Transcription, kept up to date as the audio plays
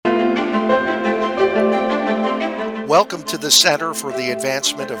Welcome to the Center for the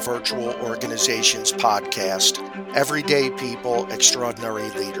Advancement of Virtual Organizations podcast, Everyday People, Extraordinary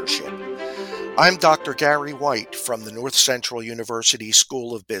Leadership. I'm Dr. Gary White from the North Central University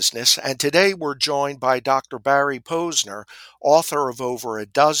School of Business, and today we're joined by Dr. Barry Posner, author of over a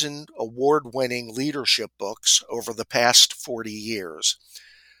dozen award-winning leadership books over the past 40 years.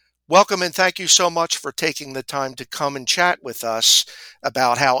 Welcome and thank you so much for taking the time to come and chat with us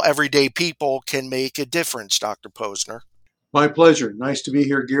about how everyday people can make a difference, Dr. Posner. My pleasure. Nice to be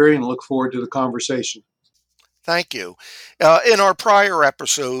here, Gary, and look forward to the conversation. Thank you. In our prior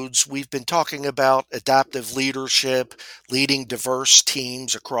episodes, we've been talking about adaptive leadership, leading diverse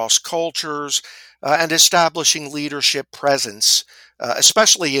teams across cultures, and establishing leadership presence,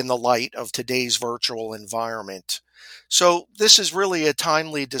 especially in the light of today's virtual environment. So this is really a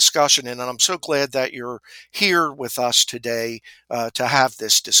timely discussion, and I'm so glad that you're here with us today to have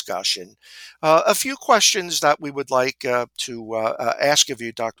this discussion. A few questions that we would like to ask of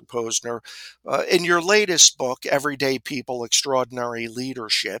you, Dr. Posner. In your latest book, Everyday People, Extraordinary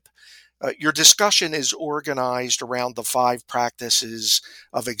Leadership, your discussion is organized around the 5 practices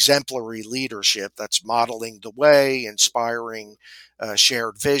of exemplary leadership. That's modeling the way, inspiring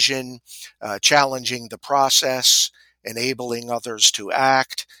shared vision, challenging the process, enabling others to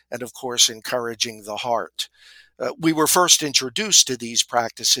act, and of course, encouraging the heart. We were first introduced to these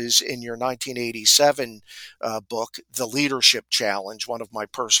practices in your 1987 book, The Leadership Challenge, one of my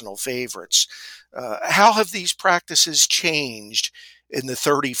personal favorites. How have these practices changed in the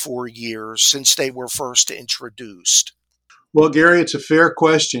 34 years since they were first introduced? Well, Gary, it's a fair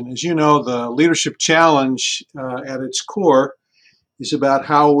question. As you know, the Leadership Challenge at its core is about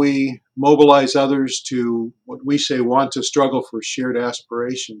how we mobilize others to what we say want to struggle for shared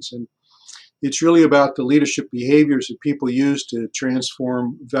aspirations. And it's really about the leadership behaviors that people use to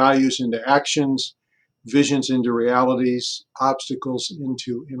transform values into actions, visions into realities, obstacles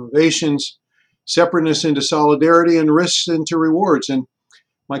into innovations, separateness into solidarity, and risks into rewards. And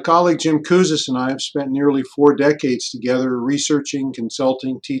my colleague Jim Kouzes and I have spent nearly 4 decades together researching,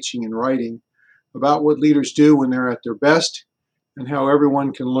 consulting, teaching, and writing about what leaders do when they're at their best and how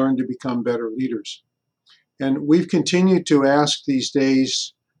everyone can learn to become better leaders. And we've continued to ask these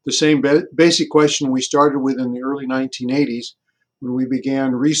days the same basic question we started with in the early 1980s when we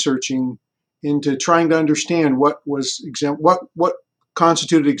began researching into trying to understand what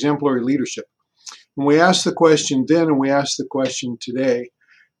constituted exemplary leadership. And we asked the question then and we asked the question today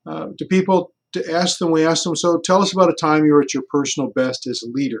to people, we asked them, so tell us about a time you were at your personal best as a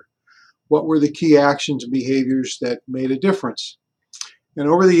leader. What were the key actions and behaviors that made a difference? And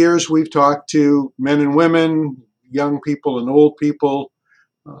over the years, we've talked to men and women, young people and old people,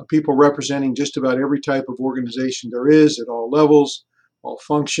 people representing just about every type of organization there is at all levels, all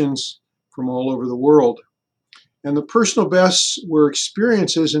functions, from all over the world. And the personal bests were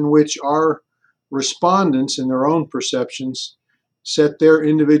experiences in which our respondents, in their own perceptions, set their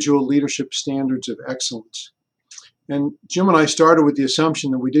individual leadership standards of excellence. And Jim and I started with the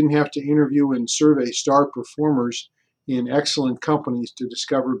assumption that we didn't have to interview and survey star performers in excellent companies to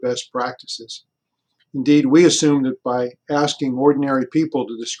discover best practices. Indeed, we assumed that by asking ordinary people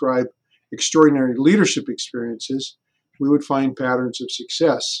to describe extraordinary leadership experiences, we would find patterns of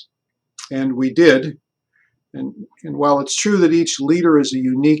success. And we did. And while it's true that each leader is a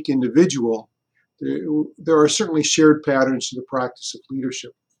unique individual, there are certainly shared patterns to the practice of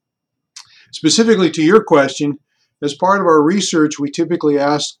leadership. Specifically to your question, as part of our research, we typically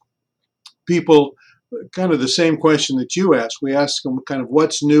ask people kind of the same question that you asked. We ask them kind of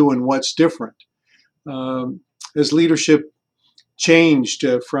what's new and what's different. As leadership changed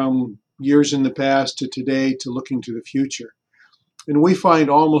from years in the past to today to looking to the future. And we find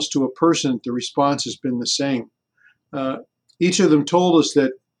almost to a person the response has been the same. Each of them told us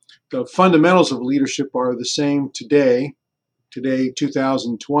that the fundamentals of leadership are the same today,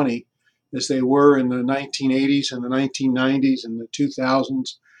 2020, as they were in the 1980s and the 1990s and the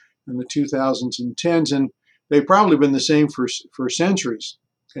 2000s and the 2010s, and they've probably been the same for centuries.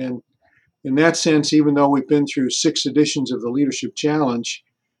 And in that sense, even though we've been through 6 editions of the Leadership Challenge,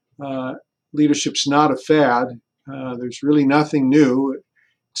 leadership's not a fad. There's really nothing new.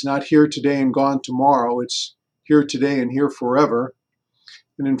 It's not here today and gone tomorrow. It's here today and here forever.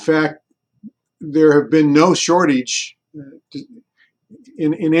 And in fact, there have been no shortage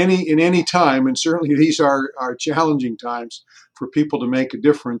in any time, and certainly these are challenging times for people to make a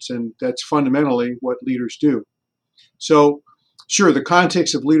difference, and that's fundamentally what leaders do. So, sure, the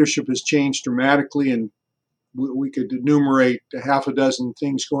context of leadership has changed dramatically, and we could enumerate a half a dozen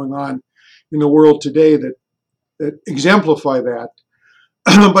things going on in the world today that exemplify that.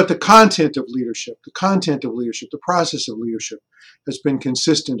 But the content of leadership, the process of leadership has been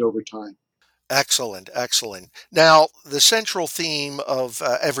consistent over time. Excellent, excellent. Now, the central theme of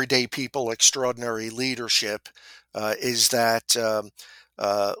Everyday People Extraordinary Leadership is that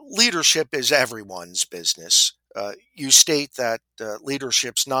leadership is everyone's business. You state that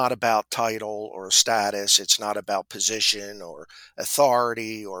leadership's not about title or status, it's not about position or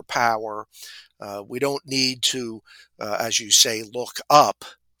authority or power. We don't need to, as you say, look up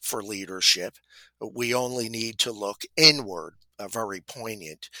for leadership. We only need to look inward. Very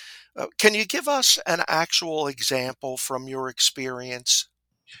poignant. Can you give us an actual example from your experience?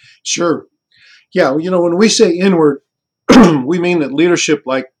 Sure. Yeah, when we say inward, we mean that leadership,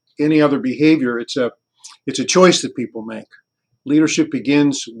 like any other behavior, it's a choice that people make. Leadership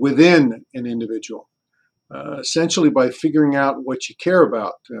begins within an individual, essentially by figuring out what you care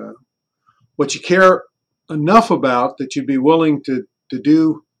about, what you care enough about that you'd be willing to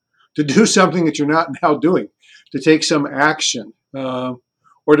do something that you're not now doing, to take some action,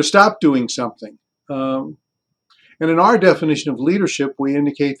 or to stop doing something. And in our definition of leadership, we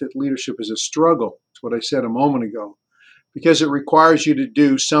indicate that leadership is a struggle. It's what I said a moment ago, because it requires you to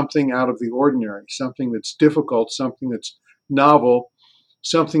do something out of the ordinary, something that's difficult, something that's novel,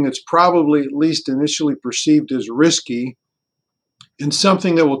 something that's probably at least initially perceived as risky, and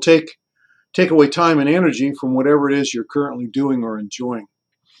something that will take away time and energy from whatever it is you're currently doing or enjoying.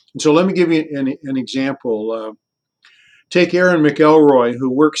 And so let me give you an example. Take Aaron McElroy, who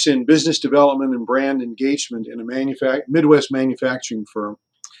works in business development and brand engagement in a Midwest manufacturing firm,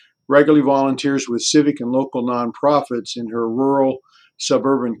 regularly volunteers with civic and local nonprofits in her rural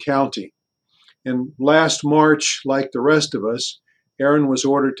suburban county. And last March, like the rest of us, Aaron was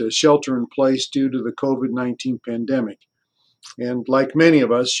ordered to shelter in place due to the COVID-19 pandemic. And like many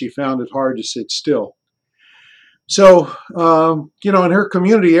of us, she found it hard to sit still. So, in her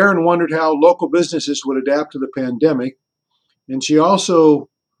community, Aaron wondered how local businesses would adapt to the pandemic. And she also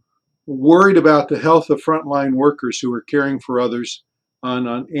worried about the health of frontline workers who were caring for others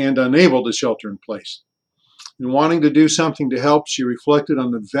and unable to shelter in place. And wanting to do something to help, she reflected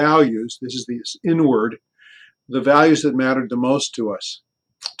on the values, this is the inward, the values that mattered the most to us,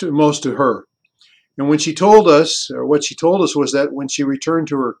 most to her. And when she told us, or what she told us was that when she returned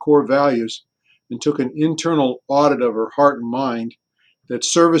to her core values and took an internal audit of her heart and mind, that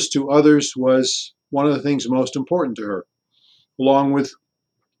service to others was one of the things most important to her, along with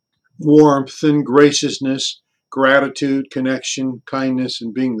warmth and graciousness, gratitude, connection, kindness,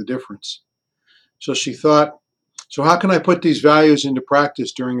 and being the difference. So she thought, so how can I put these values into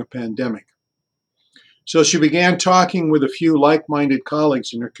practice during a pandemic? So she began talking with a few like-minded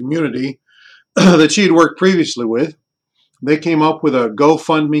colleagues in her community that she had worked previously with. They came up with a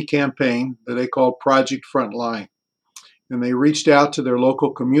GoFundMe campaign that they called Project Frontline. And they reached out to their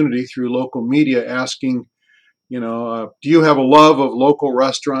local community through local media asking, do you have a love of local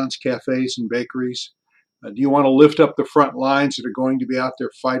restaurants, cafes, and bakeries? Do you want to lift up the front lines that are going to be out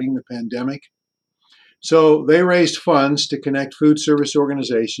there fighting the pandemic? So they raised funds to connect food service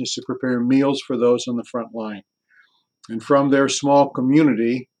organizations to prepare meals for those on the front line. And from their small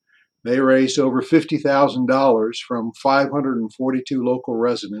community, they raised over $50,000 from 542 local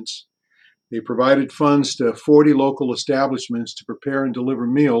residents. They provided funds to 40 local establishments to prepare and deliver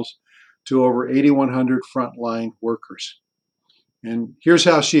meals to over 8,100 frontline workers. And here's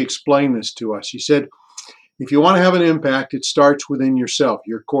how she explained this to us. She said, if you want to have an impact, it starts within yourself,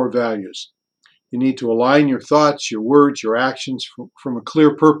 your core values. You need to align your thoughts, your words, your actions from a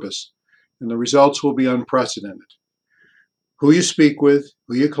clear purpose, and the results will be unprecedented. Who you speak with,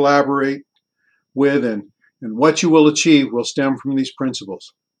 who you collaborate with, and what you will achieve will stem from these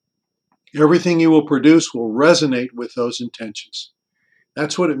principles. Everything you will produce will resonate with those intentions.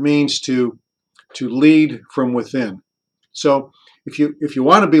 That's what it means to lead from within. So if you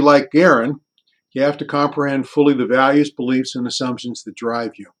want to be like Aaron, you have to comprehend fully the values, beliefs, and assumptions that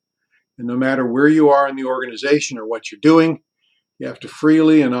drive you. And no matter where you are in the organization or what you're doing, you have to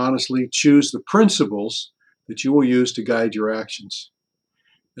freely and honestly choose the principles that you will use to guide your actions.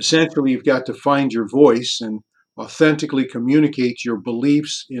 Essentially, you've got to find your voice and authentically communicate your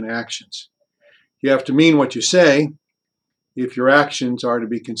beliefs in actions. You have to mean what you say if your actions are to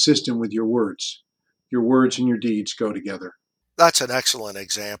be consistent with your words. Your words and your deeds go together. That's an excellent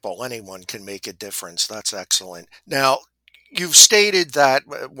example. Anyone can make a difference. That's excellent. Now, you've stated that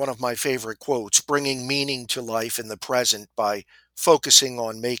one of my favorite quotes, bringing meaning to life in the present by focusing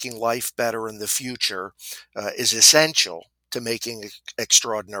on making life better in the future, is essential to making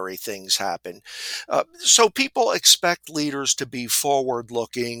extraordinary things happen. So people expect leaders to be forward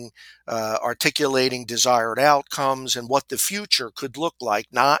looking, articulating desired outcomes and what the future could look like,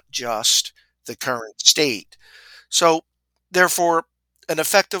 not just the current state. So, therefore, an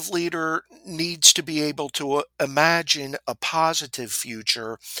effective leader needs to be able to imagine a positive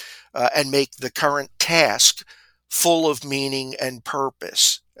future and make the current task full of meaning and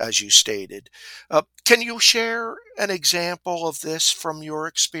purpose, as you stated. Can you share an example of this from your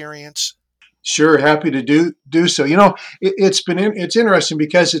experience? Sure, happy to do so. It's interesting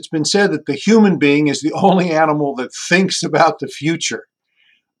because it's been said that the human being is the only animal that thinks about the future.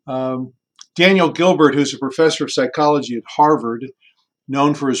 Um, Daniel Gilbert, who's a professor of psychology at Harvard,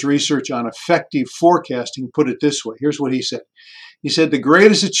 known for his research on effective forecasting, put it this way. Here's what he said. He said, the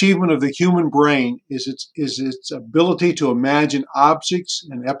greatest achievement of the human brain is its ability to imagine objects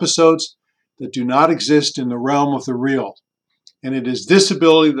and episodes that do not exist in the realm of the real. And it is this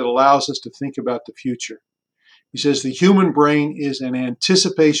ability that allows us to think about the future. He says, the human brain is an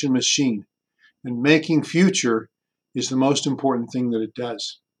anticipation machine, and making future is the most important thing that it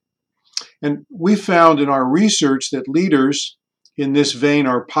does. And we found in our research that leaders in this vein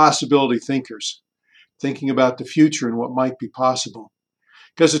are possibility thinkers, thinking about the future and what might be possible.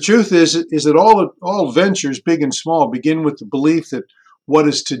 Because the truth is that all ventures, big and small, begin with the belief that what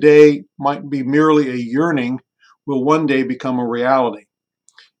is today might be merely a yearning will one day become a reality.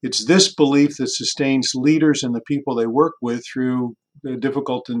 It's this belief that sustains leaders and the people they work with through the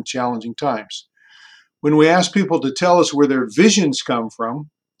difficult and challenging times. When we ask people to tell us where their visions come from,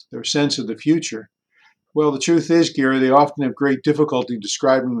 their sense of the future, well, the truth is, Gary, they often have great difficulty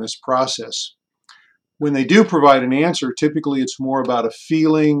describing this process. When they do provide an answer, typically it's more about a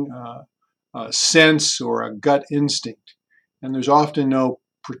feeling, a sense, or a gut instinct. And there's often no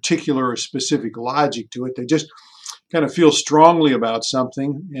particular or specific logic to it. They just kind of feel strongly about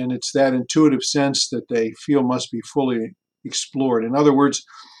something, and it's that intuitive sense that they feel must be fully explored. In other words,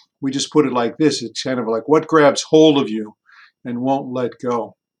 we just put it like this. It's kind of like what grabs hold of you and won't let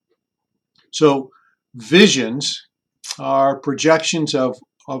go. So visions are projections of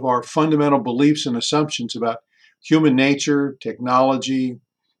our fundamental beliefs and assumptions about human nature, technology,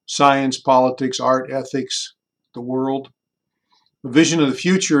 science, politics, art, ethics, the world. The vision of the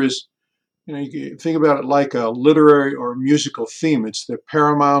future is, you can think about it like a literary or musical theme. It's the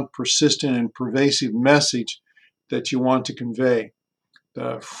paramount, persistent, and pervasive message that you want to convey.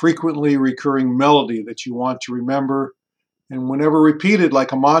 The frequently recurring melody that you want to remember, and whenever repeated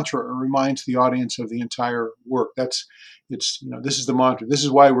like a mantra, it reminds the audience of the entire work. This is the mantra. This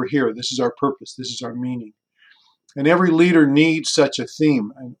is why we're here. This is our purpose. This is our meaning. And every leader needs such a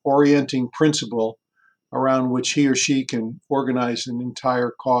theme, an orienting principle around which he or she can organize an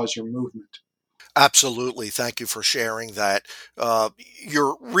entire cause or movement. Absolutely. Thank you for sharing that.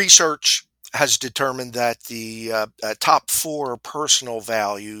 Your research has determined that the top four personal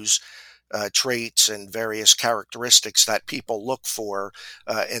values, traits, and various characteristics that people look for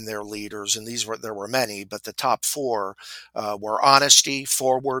in their leaders, and there were many, but the top four were honesty,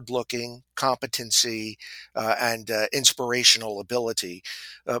 forward-looking, competency, and inspirational ability.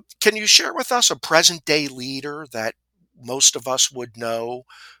 Can you share with us a present-day leader that most of us would know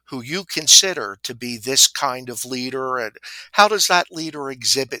who you consider to be this kind of leader, and how does that leader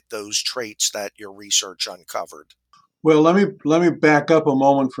exhibit those traits that your research uncovered? Well, let me back up a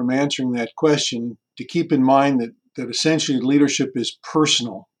moment from answering that question to keep in mind that essentially leadership is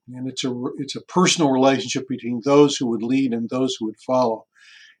personal, and it's a personal relationship between those who would lead and those who would follow,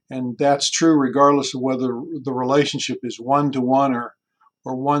 and that's true regardless of whether the relationship is one to one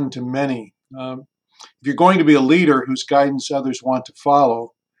or one to many. If you're going to be a leader whose guidance others want to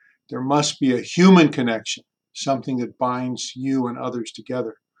follow, there must be a human connection, something that binds you and others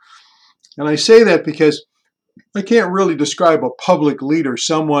together. And I say that because I can't really describe a public leader,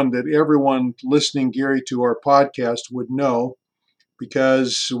 someone that everyone listening, Gary, to our podcast would know,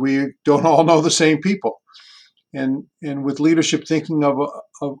 because we don't all know the same people. And with leadership, thinking of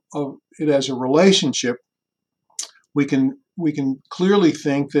it as a relationship, we can clearly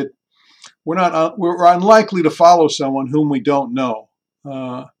think that we're unlikely to follow someone whom we don't know,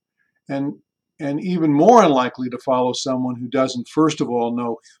 uh, and and even more unlikely to follow someone who doesn't first of all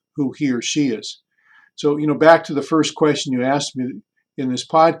know who he or she is. So, back to the first question you asked me in this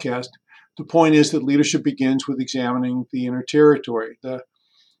podcast, the point is that leadership begins with examining the inner territory. The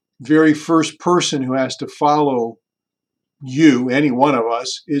very first person who has to follow you, any one of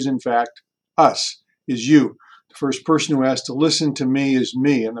us, is in fact us, is you. The first person who has to listen to me is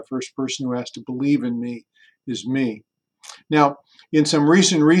me, and the first person who has to believe in me is me. Now, In some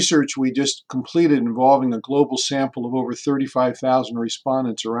recent research we just completed involving a global sample of over 35,000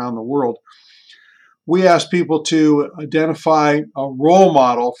 respondents around the world, we asked people to identify a role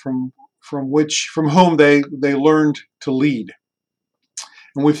model from whom they learned to lead.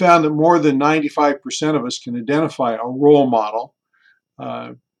 And we found that more than 95% of us can identify a role model,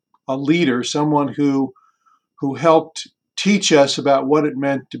 a leader, someone who helped teach us about what it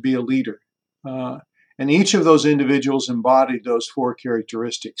meant to be a leader. And each of those individuals embodied those four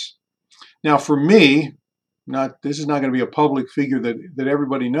characteristics. Now, for me, this is not going to be a public figure that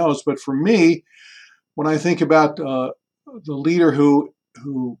everybody knows, but for me, when I think about the leader who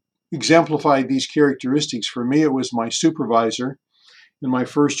exemplified these characteristics, for me it was my supervisor in my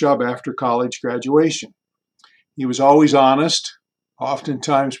first job after college graduation. He was always honest,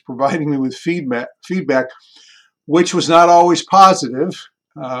 oftentimes providing me with feedback, which was not always positive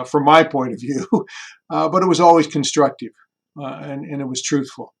from my point of view, but it was always constructive and it was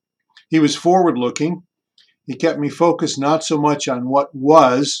truthful. He was forward-looking. He kept me focused not so much on what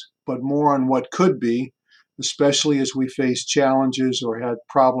was, but more on what could be, especially as we faced challenges or had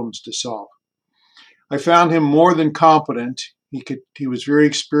problems to solve. I found him more than competent. He was very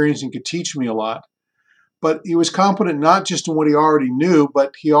experienced and could teach me a lot. But he was competent not just in what he already knew,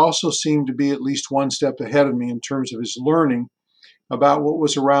 but he also seemed to be at least one step ahead of me in terms of his learning about what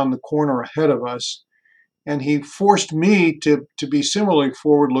was around the corner ahead of us. And he forced me to be similarly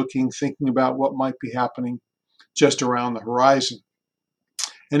forward-looking, thinking about what might be happening just around the horizon.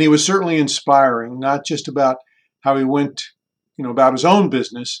 And he was certainly inspiring, not just about how he went, about his own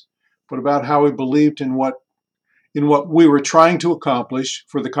business, but about how he believed in what we were trying to accomplish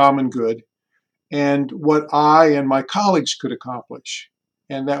for the common good and what I and my colleagues could accomplish.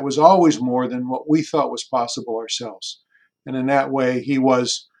 And that was always more than what we thought was possible ourselves. And in that way, he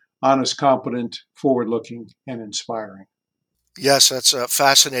was honest, competent, forward-looking, and inspiring. Yes, that's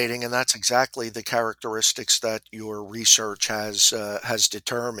fascinating, and that's exactly the characteristics that your research has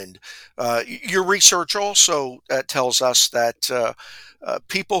determined. Your research also tells us that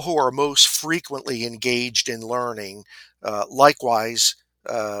people who are most frequently engaged in learning, likewise,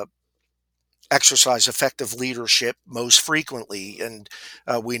 exercise effective leadership most frequently. And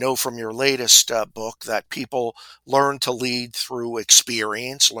we know from your latest book that people learn to lead through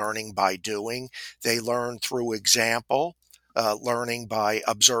experience, learning by doing. They learn through example. Learning by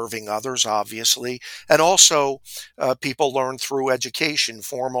observing others, obviously, and also people learn through education,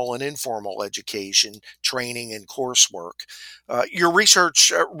 formal and informal education, training and coursework. Your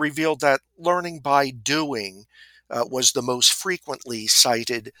research revealed that learning by doing was the most frequently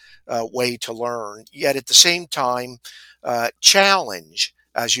cited way to learn. Yet at the same time, challenge,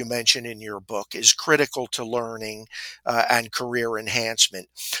 as you mentioned in your book, is critical to learning and career enhancement.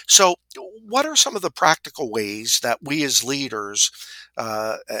 So, what are some of the practical ways that we as leaders,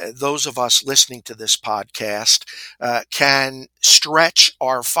 those of us listening to this podcast, can stretch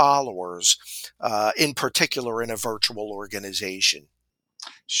our followers, in particular in a virtual organization?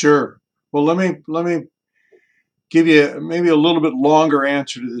 Sure. Well, let me give you maybe a little bit longer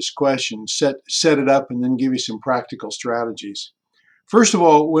answer to this question, set it up, and then give you some practical strategies. First of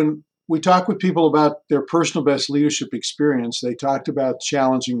all, when we talk with people about their personal best leadership experience, they talked about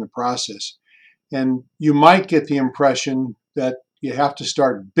challenging the process. And you might get the impression that you have to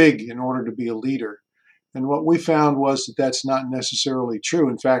start big in order to be a leader. And what we found was that that's not necessarily true.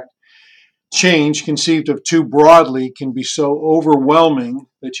 In fact, change conceived of too broadly can be so overwhelming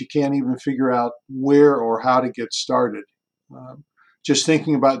that you can't even figure out where or how to get started. Just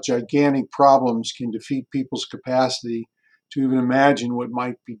thinking about gigantic problems can defeat people's capacity to even imagine what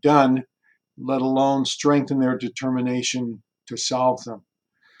might be done, let alone strengthen their determination to solve them.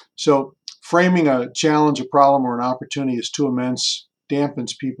 So framing a challenge, a problem, or an opportunity as too immense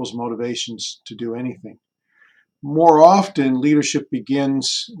dampens people's motivations to do anything. More often, leadership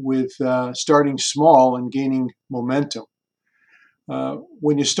begins with starting small and gaining momentum.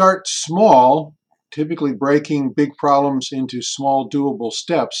 When you start small, typically breaking big problems into small, doable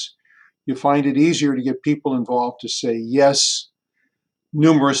steps, you find it easier to get people involved to say yes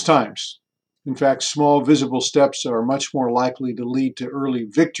numerous times. In fact, small, visible steps are much more likely to lead to early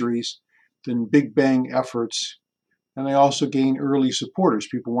victories than big bang efforts, and they also gain early supporters.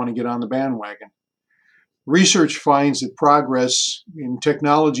 People want to get on the bandwagon. Research finds that progress in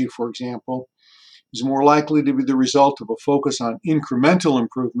technology, for example, is more likely to be the result of a focus on incremental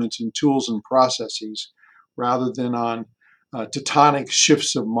improvements in tools and processes rather than on tectonic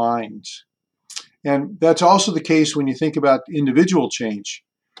shifts of minds. And that's also the case when you think about individual change,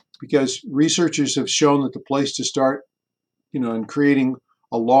 because researchers have shown that the place to start, in creating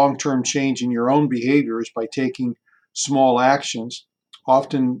a long-term change in your own behavior is by taking small actions.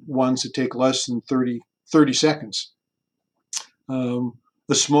 often ones that take less than 30 seconds.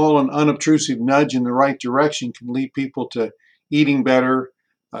 A small and unobtrusive nudge in the right direction can lead people to eating better,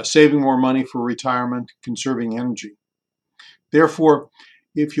 saving more money for retirement, conserving energy. Therefore,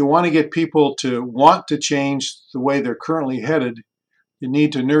 if you want to get people to want to change the way they're currently headed, you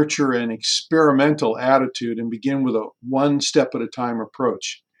need to nurture an experimental attitude and begin with a one step at a time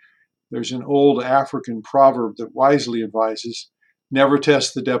approach. There's an old African proverb that wisely advises, never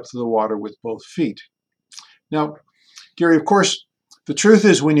test the depth of the water with both feet. Now, Gary, of course, the truth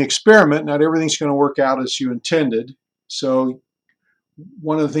is when you experiment, not everything's going to work out as you intended. So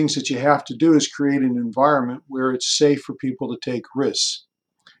one of the things that you have to do is create an environment where it's safe for people to take risks.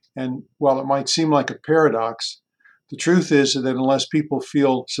 And while it might seem like a paradox, the truth is that unless people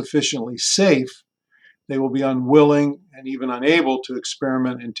feel sufficiently safe, they will be unwilling and even unable to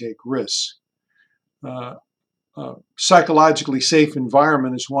experiment and take risks. A psychologically safe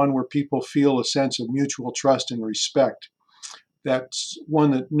environment is one where people feel a sense of mutual trust and respect. That's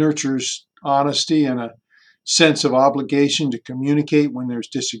one that nurtures honesty and a sense of obligation to communicate when there's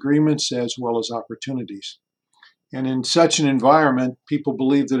disagreements as well as opportunities. And in such an environment, people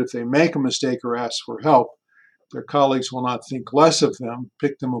believe that if they make a mistake or ask for help, their colleagues will not think less of them,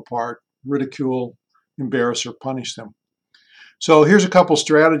 pick them apart, ridicule, embarrass, or punish them. So here's a couple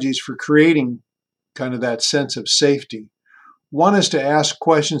strategies for creating kind of that sense of safety. One is to ask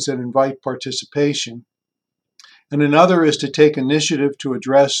questions that invite participation, and another is to take initiative to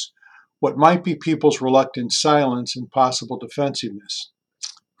address what might be people's reluctant silence and possible defensiveness.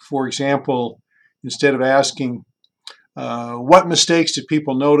 For example, instead of asking, what mistakes did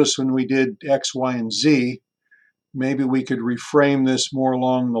people notice when we did X, Y, and Z, maybe we could reframe this more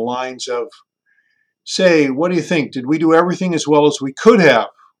along the lines of, say, what do you think? Did we do everything as well as we could have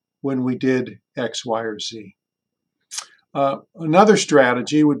when we did X, Y, or Z? Another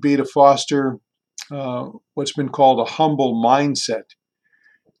strategy would be to foster what's been called a humble mindset.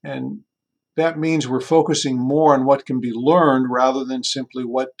 And that means we're focusing more on what can be learned rather than simply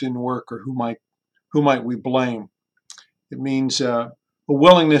what didn't work or who might we blame. It means a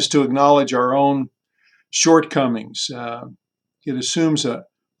willingness to acknowledge our own shortcomings. It assumes a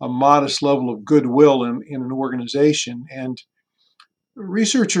modest level of goodwill in an organization. And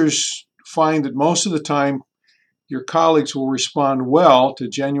researchers find that most of the time, your colleagues will respond well to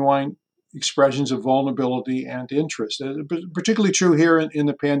genuine expressions of vulnerability and interest. Particularly true here in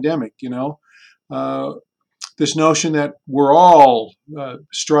the pandemic, this notion that we're all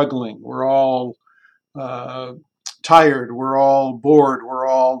struggling, we're all tired, we're all bored, we're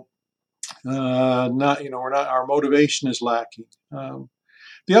all our motivation is lacking.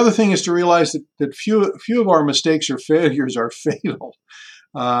 The other thing is to realize that few of our mistakes or failures are fatal.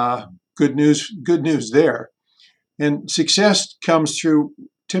 Good news there. And success comes through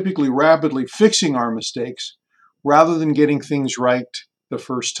typically rapidly fixing our mistakes rather than getting things right the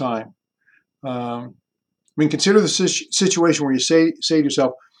first time. Consider the situation where you say to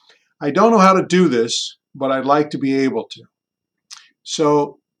yourself, I don't know how to do this, but I'd like to be able to.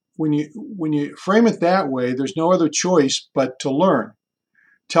 So when you frame it that way, there's no other choice but to learn.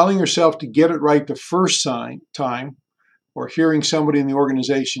 Telling yourself to get it right the first time, or hearing somebody in the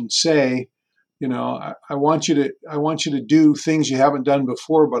organization say, I want you to do things you haven't done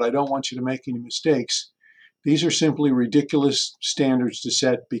before, but I don't want you to make any mistakes. These are simply ridiculous standards to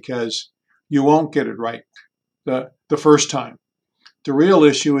set because you won't get it right the first time. The real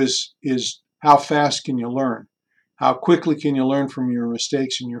issue is how fast can you learn? How quickly can you learn from your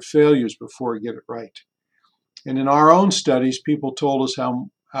mistakes and your failures before you get it right? And in our own studies, people told us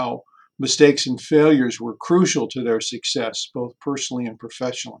how mistakes and failures were crucial to their success, both personally and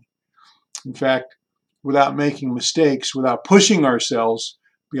professionally. In fact, without making mistakes, without pushing ourselves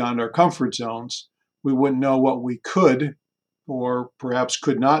beyond our comfort zones, we wouldn't know what we could or perhaps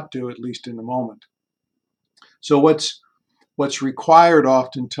could not do, at least in the moment. So what's required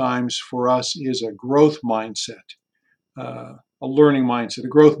oftentimes for us is a growth mindset, a learning mindset, a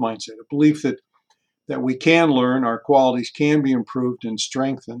growth mindset, a belief that we can learn, our qualities can be improved and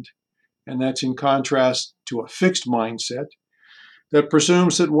strengthened. And that's in contrast to a fixed mindset that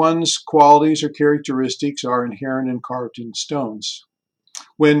presumes that one's qualities or characteristics are inherent and carved in stones.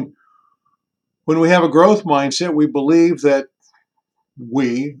 When we have a growth mindset, we believe that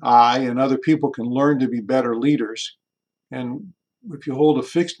I, and other people can learn to be better leaders. And if you hold a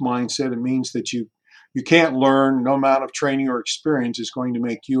fixed mindset, it means that you can't learn. No amount of training or experience is going to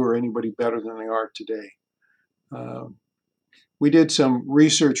make you or anybody better than they are today. We did some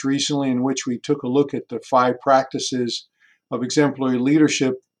research recently in which we took a look at the 5 practices of exemplary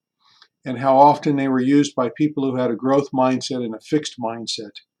leadership and how often they were used by people who had a growth mindset and a fixed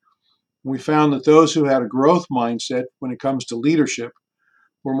mindset. We found that those who had a growth mindset when it comes to leadership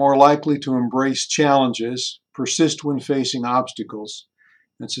were more likely to embrace challenges, persist when facing obstacles,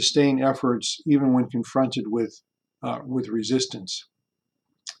 and sustain efforts even when confronted with resistance.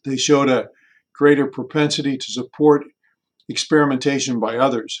 They showed a greater propensity to support experimentation by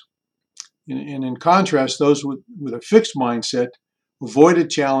others. And in contrast, those with a fixed mindset avoided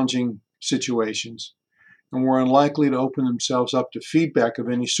challenging situations and were unlikely to open themselves up to feedback of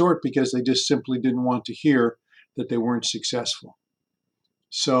any sort because they just simply didn't want to hear that they weren't successful.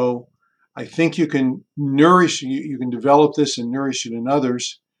 So I think you can develop this and nourish it in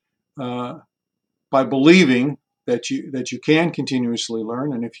others by believing that you can continuously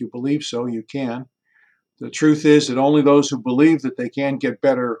learn, and if you believe so, you can. The truth is that only those who believe that they can get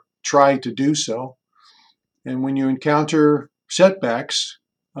better try to do so. And when you encounter setbacks,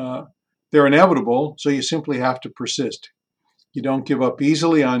 they're inevitable, so you simply have to persist. You don't give up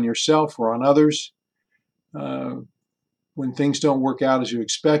easily on yourself or on others. When things don't work out as you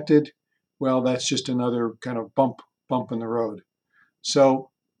expected, well, that's just another kind of bump in the road.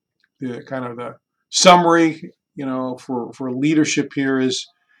 So the summary, for leadership here is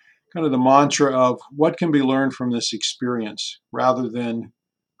kind of the mantra of what can be learned from this experience rather than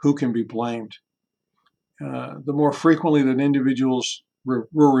who can be blamed. The more frequently that individuals were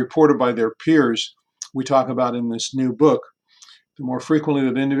reported by their peers, we talk about in this new book, the more frequently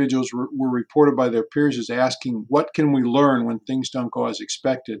that individuals were reported by their peers as asking, what can we learn when things don't go as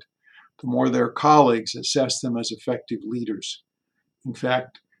expected, the more their colleagues assessed them as effective leaders. In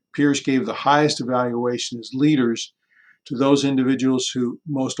fact, peers gave the highest evaluation as leaders to those individuals who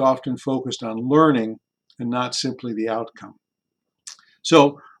most often focused on learning and not simply the outcome.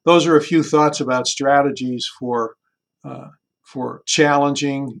 So those are a few thoughts about strategies for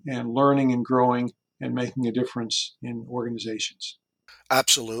challenging and learning and growing and making a difference in organizations.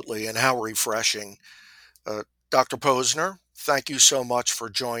 Absolutely, and how refreshing. Dr. Posner, thank you so much for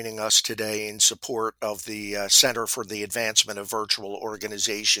joining us today in support of the Center for the Advancement of Virtual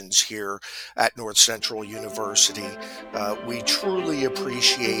Organizations here at North Central University. We truly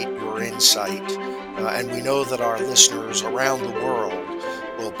appreciate your insight, and we know that our listeners around the world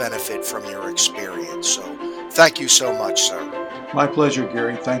will benefit from your experience. So thank you so much, sir. My pleasure,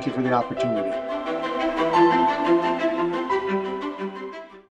 Gary. Thank you for the opportunity.